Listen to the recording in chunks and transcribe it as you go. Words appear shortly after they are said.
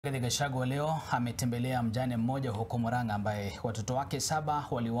Rigathi Gachagua leo ametembelea mjane mmoja huko Murang'a ambaye watoto wake 7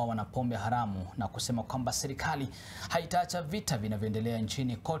 waliuawa na pombe haramu na kusema kwamba serikali haitaacha vita vinavyoendelea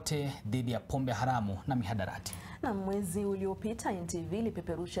nchini kote dhidi ya pombe haramu na mihadarati. Na mwezi uliopita NTV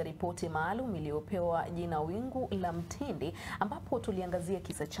ilipeperusha ripoti maalum iliyopewa jina Wingu la Mtindi, ambapo tuliangazia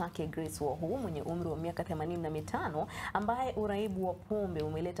kisa chake Grace Wahu mwenye umri wa miaka 85 ambaye uraibu wa pombe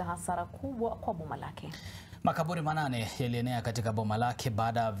umeleta hasara kubwa kwa boma lake. Makaburi 8 yalienea katika boma lake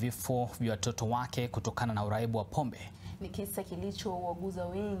baada ya vifo vya watoto wake kutokana na uraibu wa pombe. Ni kisa kilichowaguza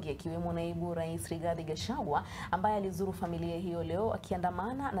wengi, akiwemo naibu rais Rigathi Gachagua ambaye alizuru familia hiyo leo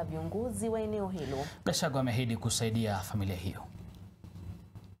akiandamana na viongozi wa eneo hilo. Gachagua ameahidi kusaidia familia hiyo.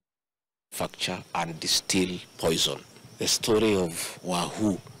 Fracture and distill poison. The story of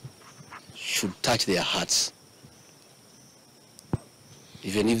Wahu should touch their hearts.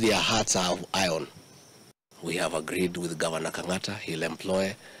 Even if their hearts are of iron. We have agreed with Governor Kangata. He'll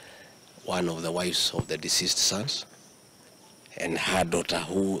employ one of the wives of the deceased sons and her daughter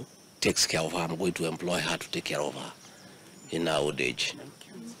who takes care of her. I'm going to employ her to take care of her in our old age.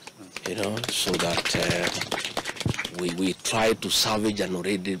 You know, so that we try to salvage an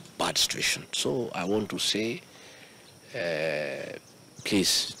already bad situation. So I want to say,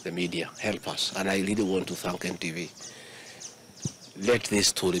 please, the media, help us. And I really want to thank NTV. Let this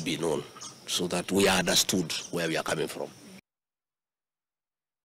story be known, so that we understood where we are coming from.